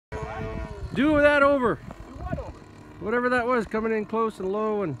Do that over. Do what over? Whatever that was, coming in close and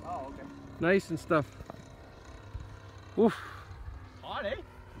low and okay. nice and stuff. Oof. Hot, eh?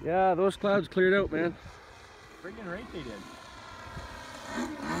 Yeah, those clouds cleared out, man. Friggin' right they did.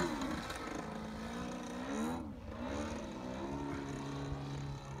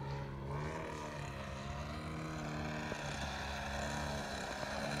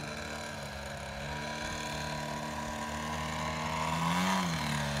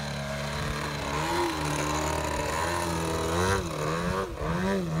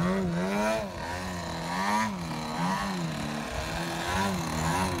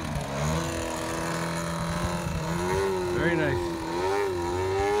 Very nice.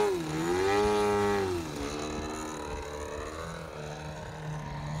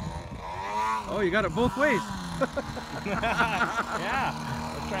 Oh, you got it both ways. Yeah,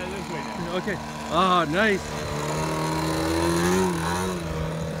 let's try it this way now. Okay. Oh, nice.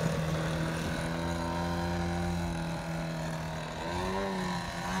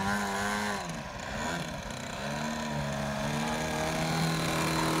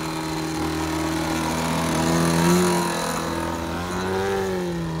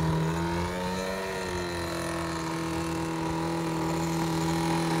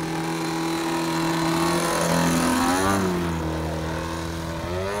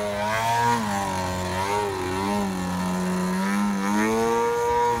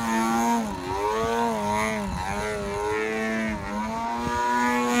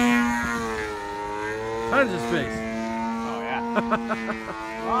 Tons of space. Oh yeah.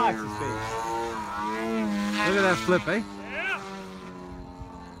 Lots of space. Look at that flip, eh? Yeah.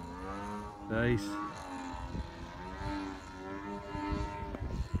 Nice.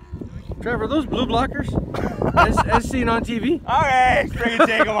 Trevor, those blue blockers? as seen on TV? Okay, friggin'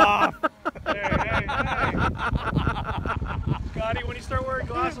 take them off. Hey. Scotty, when you start wearing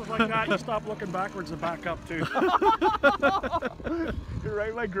glasses like that, you stop looking backwards and back up too. You're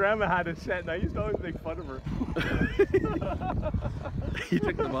right, my grandma had a set and I used to always make fun of her. He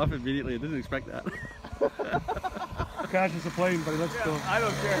took them off immediately. I didn't expect that. Crashes the plane, but let's go. I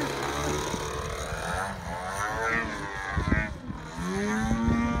don't care.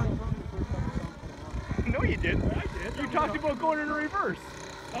 No, you didn't. I did. You talked about going in reverse.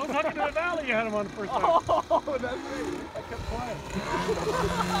 I was talking to the valley. You had him on the first time. Oh, that's right. I kept quiet.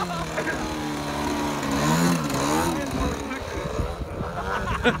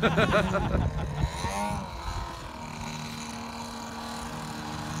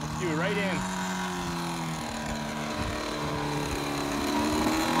 Let's do it right in.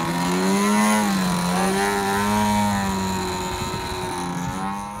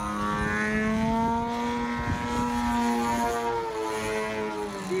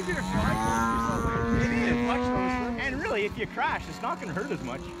 If you crash, it's not going to hurt as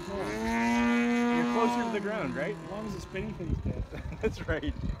much. You're closer to the ground, right? As long as the spinning thing's dead. That's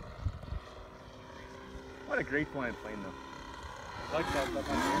right. What a great flying plane, though. I like that.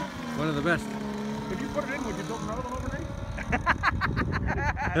 One of the best. If you put it in, would you build another one overnight?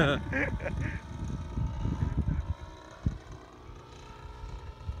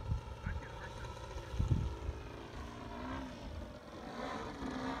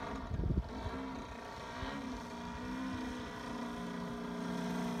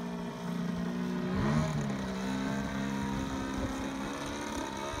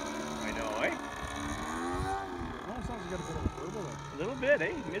 A little bit,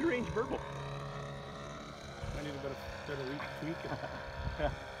 eh? Mid-range verbal. I need a bit of tweak.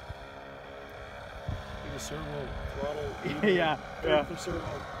 Need a servo throttle. Yeah. For servo.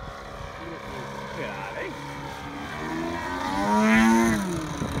 Yeah, eh?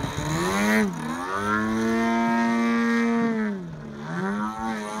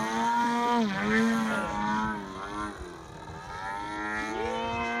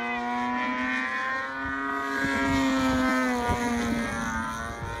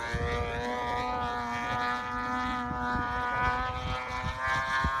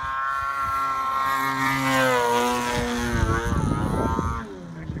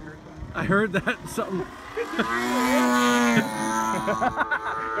 I heard that something.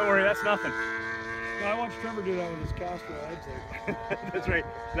 Don't worry, that's nothing. No, I watched Trevor do that with his Castrol. That's right.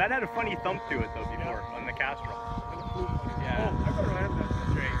 That had a funny thump to it though before on the Castrol. Yeah. Oh, I better have that.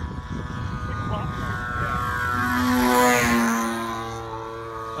 That's right. Big flop.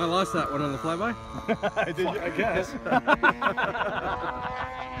 I lost that one on the flyby. Did you? I guess.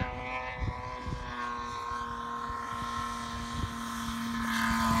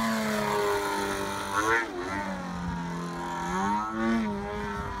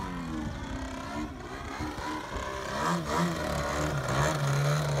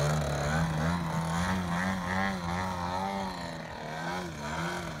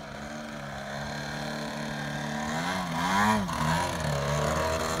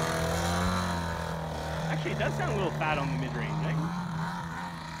 does sound a little fat on the mid-range, right?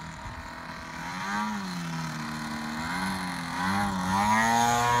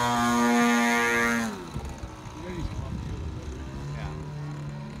 Yeah.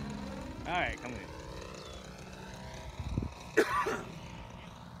 All right, come in.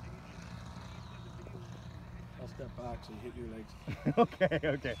 I'll step back so you hit your legs. Okay,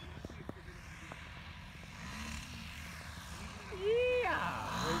 okay. Yeah.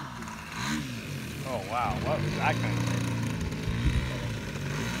 Oh wow, what was that kind of thing?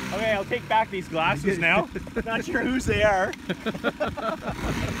 Okay, I'll take back these glasses now. Not sure whose they are. It's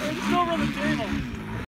over on the table.